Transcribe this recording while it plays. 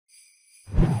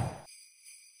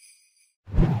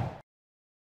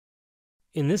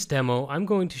In this demo, I'm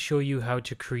going to show you how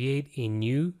to create a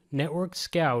new network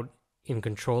scout in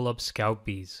ControlUp Scout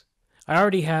Bees. I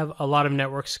already have a lot of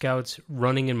network scouts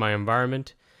running in my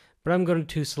environment, but I'm going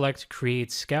to select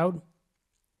Create Scout.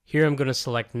 Here I'm going to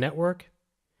select Network,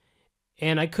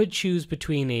 and I could choose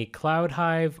between a Cloud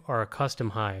Hive or a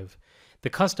Custom Hive. The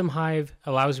Custom Hive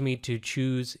allows me to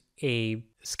choose a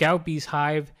Scout Bees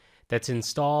hive that's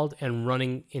installed and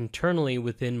running internally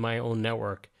within my own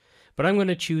network. But I'm going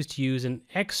to choose to use an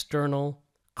external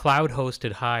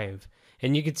cloud-hosted hive.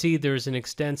 And you can see there's an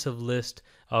extensive list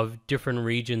of different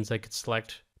regions I could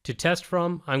select to test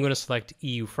from. I'm going to select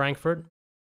EU Frankfurt.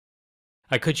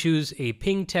 I could choose a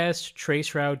ping test,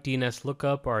 traceroute, DNS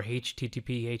lookup, or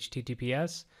HTTP,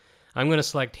 HTTPS. I'm going to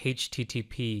select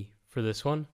HTTP for this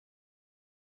one.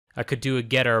 I could do a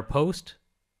get or a post.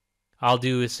 I'll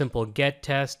do a simple get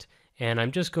test, and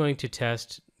I'm just going to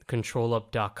test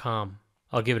ControlUp.com.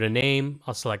 I'll give it a name.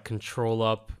 I'll select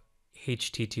ControlUp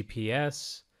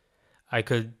HTTPS. I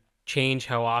could change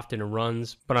how often it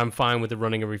runs, but I'm fine with it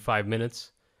running every 5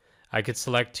 minutes. I could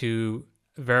select to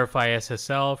verify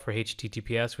SSL for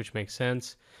HTTPS, which makes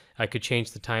sense. I could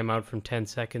change the timeout from 10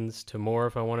 seconds to more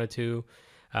if I wanted to.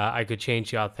 I could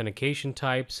change the authentication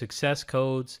type, success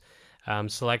codes,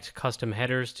 select custom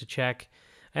headers to check,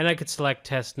 and I could select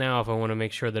test now if I want to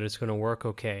make sure that it's going to work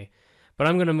okay. But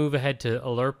I'm going to move ahead to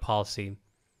alert policy.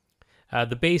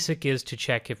 The basic is to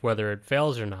check if whether it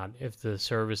fails or not, if the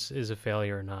service is a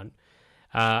failure or not.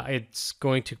 It's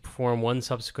going to perform one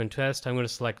subsequent test. I'm going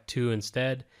to select 2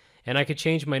 instead, and I could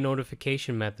change my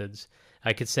notification methods.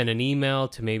 I could send an email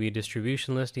to maybe a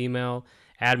distribution list email,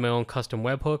 add my own custom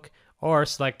webhook, or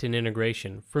select an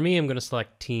integration. For me, I'm going to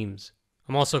select Teams.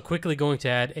 I'm also quickly going to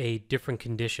add a different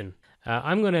condition.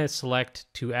 I'm going to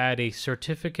select to add a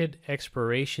certificate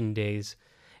expiration days,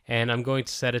 and I'm going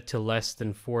to set it to less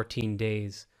than 14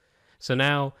 days. So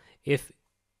now, if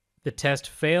the test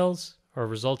fails or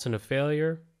results in a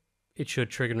failure, it should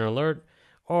trigger an alert,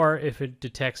 or if it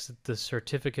detects that the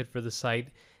certificate for the site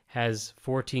has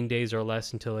 14 days or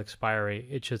less until expiry,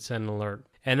 it should send an alert.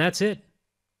 And that's it.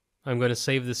 I'm going to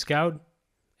save the scout,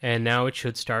 and now it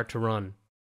should start to run.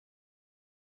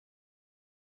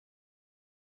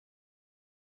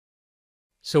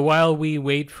 So while we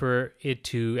wait for it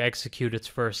to execute its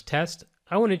first test,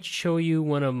 I want to show you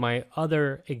one of my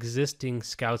other existing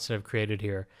scouts that I've created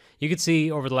here. You can see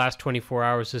over the last 24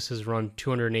 hours, this has run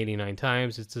 289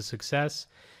 times. It's a success.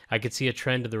 I could see a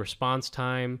trend of the response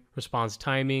time, response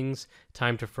timings,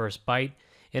 time to first byte.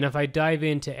 And if I dive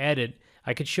into edit,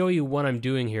 I could show you what I'm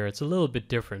doing here. It's a little bit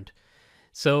different.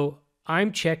 So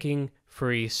I'm checking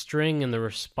for a string in the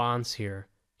response here.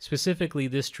 Specifically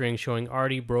this string showing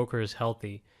RD broker is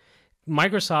healthy.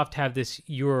 Microsoft have this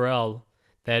URL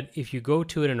that if you go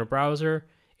to it in a browser,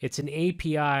 it's an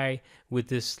API with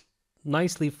this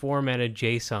nicely formatted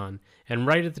JSON. And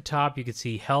right at the top you can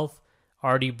see health,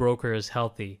 RD broker is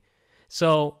healthy.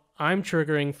 So I'm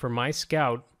triggering for my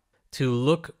scout to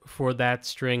look for that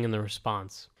string in the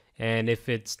response. And if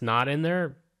it's not in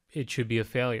there, it should be a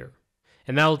failure.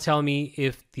 And that will tell me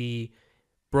if the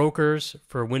brokers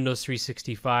for Windows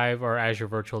 365 or Azure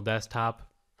Virtual Desktop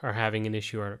are having an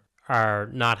issue or are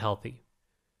not healthy.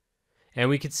 And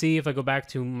we can see if I go back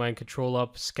to my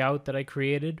ControlUp Scout that I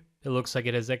created, it looks like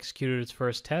it has executed its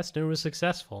first test and it was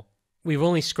successful. We've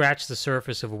only scratched the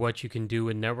surface of what you can do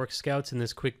with network scouts in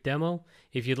this quick demo.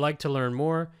 If you'd like to learn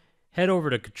more, head over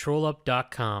to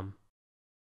ControlUp.com.